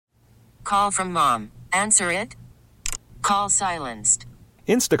call from mom. Answer it. Call silenced.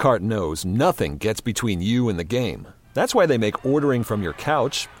 Instacart knows nothing gets between you and the game. That's why they make ordering from your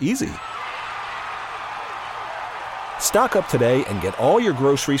couch easy. Stock up today and get all your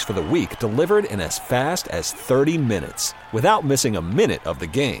groceries for the week delivered in as fast as 30 minutes without missing a minute of the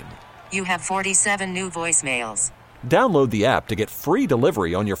game. You have 47 new voicemails. Download the app to get free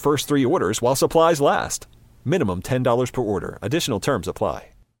delivery on your first 3 orders while supplies last. Minimum $10 per order. Additional terms apply.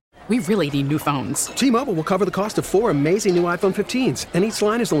 We really need new phones. T-Mobile will cover the cost of 4 amazing new iPhone 15s, and each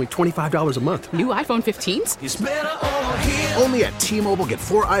line is only $25 a month. New iPhone 15s? It's better over here. Only at T-Mobile, get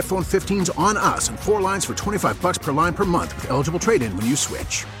 4 iPhone 15s on us and 4 lines for $25 per line per month with eligible trade-in when you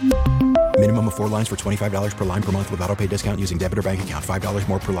switch. Minimum of 4 lines for $25 per line per month with autopay discount using debit or bank account. $5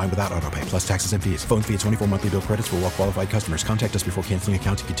 more per line without autopay, plus taxes and fees. Phone fee at 24 monthly bill credits for well-qualified customers. Contact us before canceling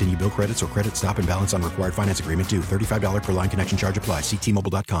account to continue bill credits or credit stop and balance on required finance agreement due. $35 per line connection charge applies. See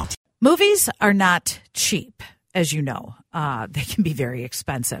T-Mobile.com. Movies are not cheap, as you know. They can be very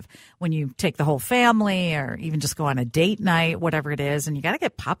expensive when you take the whole family or even just go on a date night, whatever it is, and you got to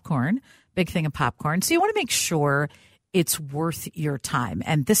get popcorn, big thing of popcorn. So you want to make sure it's worth your time.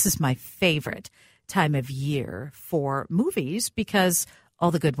 And this is my favorite time of year for movies because all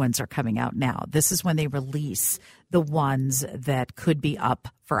the good ones are coming out now. This is when they release the ones that could be up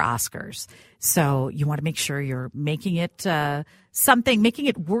for Oscars. So you want to make sure you're making it making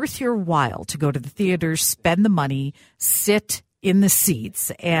it worth your while to go to the theaters, spend the money, sit in the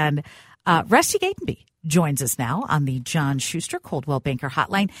seats. And Rusty Gatenby joins us now on the John Schuster Coldwell Banker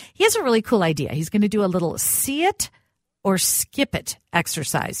Hotline. He has a really cool idea. He's going to do a little see it or skip it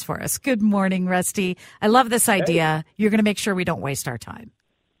exercise for us. Good morning, Rusty. I love this idea. You're going to make sure we don't waste our time.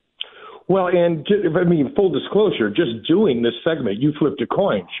 Well, and full disclosure, just doing this segment, you flipped a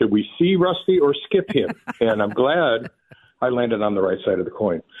coin. Should we see Rusty or skip him? And I'm glad I landed on the right side of the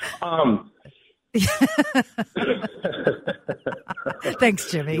coin.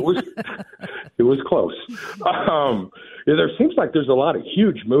 Thanks, Jimmy. It was close. There seems like there's a lot of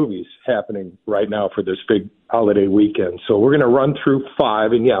huge movies happening right now for this big holiday weekend. So we're going to run through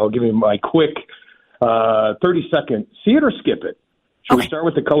 5, and I'll give you my quick 30-second see it or skip it. Should we start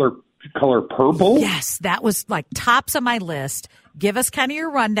with the color purple? Yes, that was like tops of my list. Give us kind of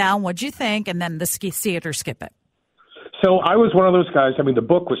your rundown. What'd you think? And then the see it or skip it. So I was one of those guys. The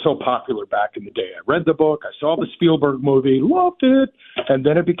book was so popular back in the day. I read the book. I saw the Spielberg movie, loved it. And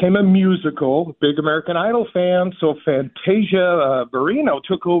then it became a musical. Big American Idol fan. So Fantasia Barrino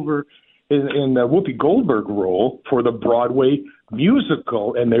took over in the Whoopi Goldberg role for the Broadway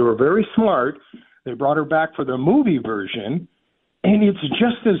musical. And they were very smart. They brought her back for the movie version. And it's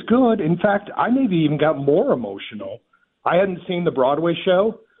just as good. In fact, I maybe even got more emotional. I hadn't seen the Broadway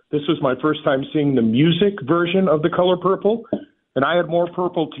show. This was my first time seeing the music version of The Color Purple, and I had more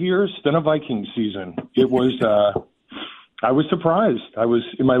purple tears than a Viking season. It was, I was surprised. I was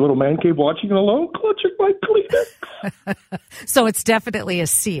in my little man cave watching it alone, clutching my Kleenex. So it's definitely a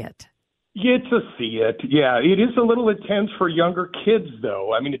see it. It's a see it. Yeah, it is a little intense for younger kids,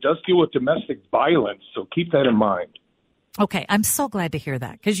 though. It does deal with domestic violence, so keep that in mind. Okay, I'm so glad to hear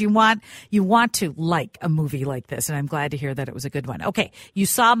that because you want to like a movie like this, and I'm glad to hear that it was a good one. Okay, you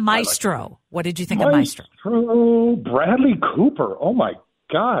saw Maestro. What did you think of Maestro? Bradley Cooper. Oh my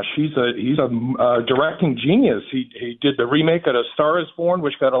gosh, he's a directing genius. He did the remake of A Star Is Born,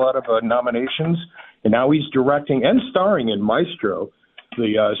 which got a lot of nominations, and now he's directing and starring in Maestro,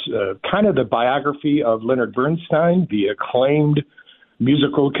 the kind of the biography of Leonard Bernstein, the acclaimed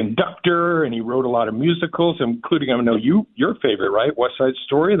musical conductor, and he wrote a lot of musicals, including, your favorite, right? West Side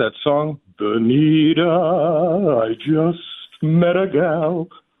Story, that song, Benita, I just met a gal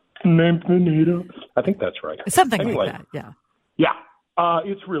named Benita. I think that's right. Something like that, yeah. Yeah,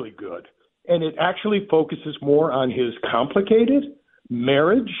 it's really good. And it actually focuses more on his complicated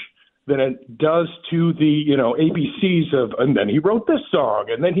marriage than it does to the, ABCs of, and then he wrote this song,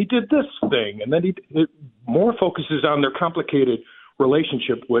 and then he did this thing, and then it more focuses on their complicated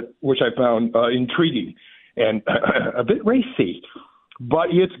relationship, which I found intriguing and a bit racy, but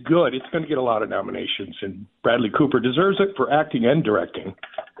it's good. It's going to get a lot of nominations, and Bradley Cooper deserves it for acting and directing.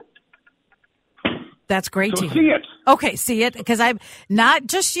 That's great so to see hear. It. Okay, see it, because I'm not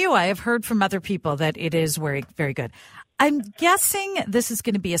just you. I have heard from other people that it is very, very good. I'm guessing this is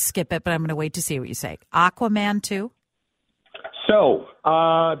going to be a skip it, but I'm going to wait to see what you say. Aquaman 2? So,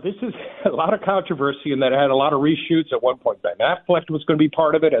 this is a lot of controversy in that it had a lot of reshoots. At one point, Ben Affleck was going to be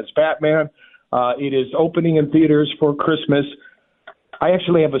part of it as Batman. It is opening in theaters for Christmas. I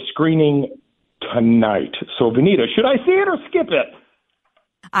actually have a screening tonight. So, Benita, should I see it or skip it?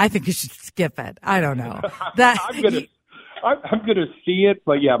 I think you should skip it. I don't know. I'm going to see it,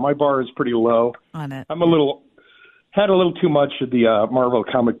 but yeah, my bar is pretty low on it. I'm had a little too much of the Marvel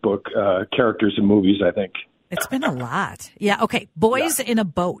comic book characters and movies, I think. It's been a lot. Yeah, okay. Boys in a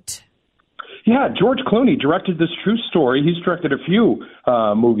Boat. Yeah, George Clooney directed this true story. He's directed a few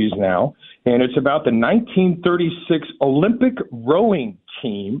movies now, and it's about the 1936 Olympic rowing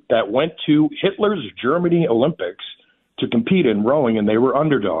team that went to Hitler's Germany Olympics to compete in rowing, and they were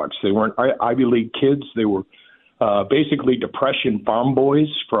underdogs. They weren't Ivy League kids. They were basically Depression farm boys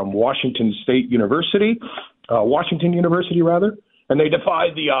from Washington University, and they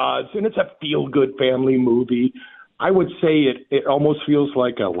defied the odds, and it's a feel-good family movie. I would say it almost feels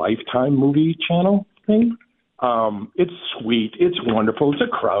like a Lifetime movie channel thing. It's sweet. It's wonderful. It's a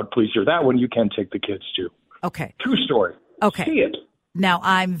crowd pleaser. That one you can take the kids to. Okay. True story. Okay. See it. Now,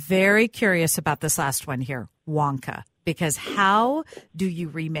 I'm very curious about this last one here, Wonka, because how do you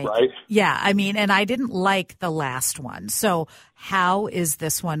remake it? Yeah, I mean, and I didn't like the last one. So how is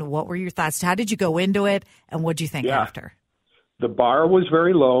this one? What were your thoughts? How did you go into it, and what did you think after? The bar was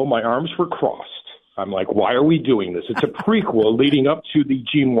very low. My arms were crossed. I'm like, why are we doing this? It's a prequel leading up to the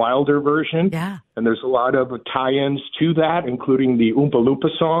Gene Wilder version. Yeah. And there's a lot of tie-ins to that, including the Oompa Loompa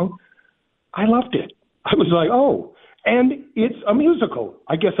song. I loved it. I was like, oh, and it's a musical.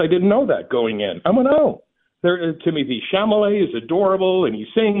 I guess I didn't know that going in. I'm like, oh. Timothy Chalamet is adorable, and he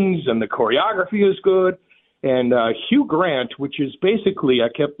sings, and the choreography is good. And Hugh Grant, which is basically, I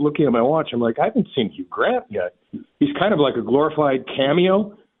kept looking at my watch. I'm like, I haven't seen Hugh Grant yet. He's kind of like a glorified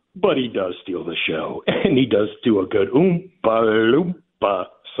cameo. But he does steal the show, and he does do a good Oompa Loompa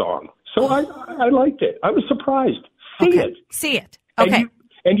song. So I liked it. I was surprised. See it. Okay.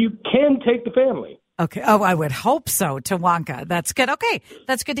 And you can take the family. Okay. Oh, I would hope so, to Wonka. That's good. Okay.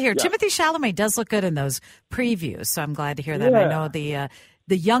 That's good to hear. Yeah. Timothy Chalamet does look good in those previews, so I'm glad to hear that. Yeah. I know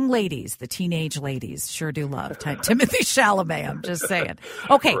the young ladies, the teenage ladies, sure do love Timothy Chalamet. I'm just saying.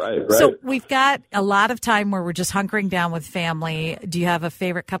 Okay, right. So we've got a lot of time where we're just hunkering down with family. Do you have a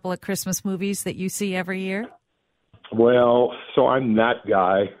favorite couple of Christmas movies that you see every year? Well, so I'm that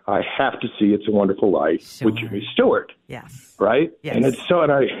guy. I have to see It's a Wonderful Life with Jimmy Stewart. Yes. Right? Yes. And it's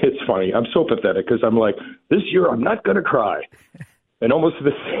funny. I'm so pathetic because I'm like, this year I'm not going to cry. And almost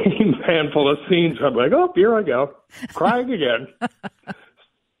the same handful of scenes, I'm like, oh, here I go, crying again.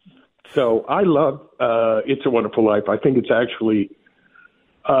 So I love It's a Wonderful Life. I think it's actually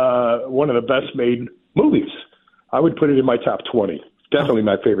one of the best made movies. I would put it in my top 20. Definitely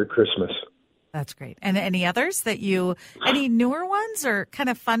my favorite Christmas. That's great. And any others any newer ones or kind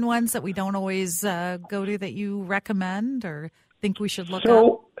of fun ones that we don't always go to that you recommend or think we should look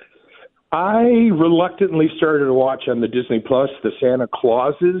up? I reluctantly started to watch on the Disney Plus the Santa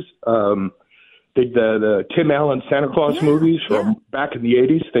Clauses. The Tim Allen Santa Claus movies from back in the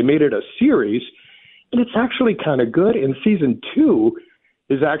 80s. They made it a series, and it's actually kind of good. And season 2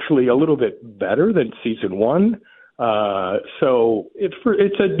 is actually a little bit better than season 1. So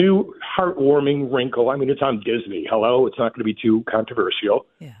it's a new heartwarming wrinkle. I mean, it's on Disney. Hello, it's not going to be too controversial.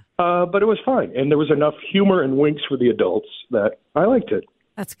 Yeah. But it was fine, and there was enough humor and winks for the adults that I liked it.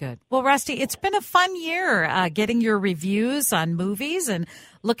 That's good. Well, Rusty, it's been a fun year getting your reviews on movies and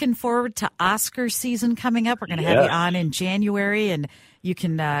looking forward to Oscar season coming up. We're going to have you on in January, and you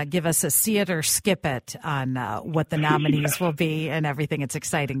can give us a see it or skip it on what the nominees will be and everything. It's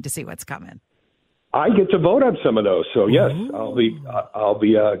exciting to see what's coming. I get to vote on some of those, so yes, I'll be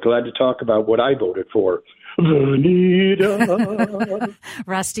glad to talk about what I voted for.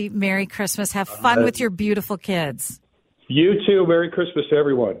 Rusty, Merry Christmas. Have fun with your beautiful kids. You too. Merry Christmas to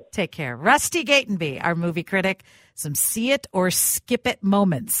everyone. Take care. Rusty Gatenby, our movie critic. Some see it or skip it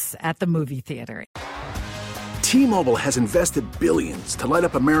moments at the movie theater. T-Mobile has invested billions to light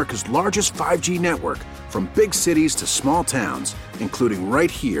up America's largest 5G network, from big cities to small towns, including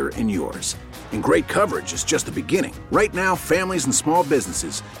right here in yours. And great coverage is just the beginning. Right now, families and small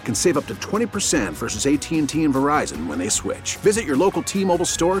businesses can save up to 20% versus AT&T and Verizon when they switch. Visit your local T-Mobile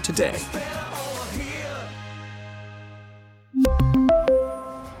store today.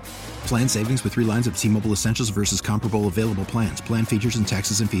 Plan savings with 3 lines of T-Mobile Essentials versus comparable available plans. Plan features and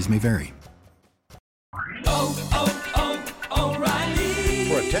taxes and fees may vary.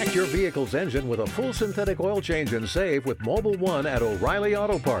 Protect your vehicle's engine with a full synthetic oil change and save with Mobile One at O'Reilly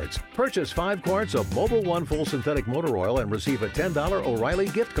Auto Parts. Purchase 5 quarts of Mobile One full synthetic motor oil and receive a $10 O'Reilly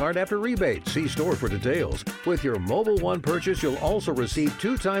gift card after rebate. See store for details. With your Mobile One purchase, you'll also receive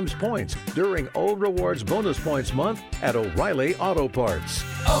 2 times points during O Rewards Bonus Points Month at O'Reilly Auto Parts.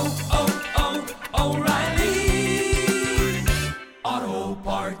 O'Reilly Auto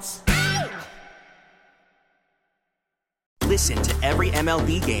Parts. Listen to every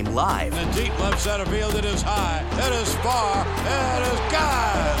MLB game live. In the deep left center field, it is high, it is far, it is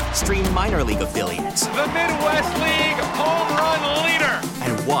gone. Stream minor league affiliates. The Midwest League home run leader.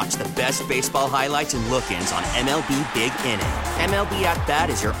 And watch the best baseball highlights and look-ins on MLB Big Inning. MLB At Bat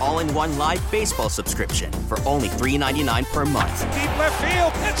is your all-in-one live baseball subscription for only $3.99 per month. Deep left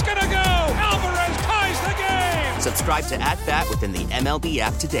field, it's gonna go! Alvarez ties the game! Subscribe to At Bat within the MLB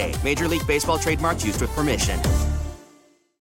app today. Major League Baseball trademarks used with permission.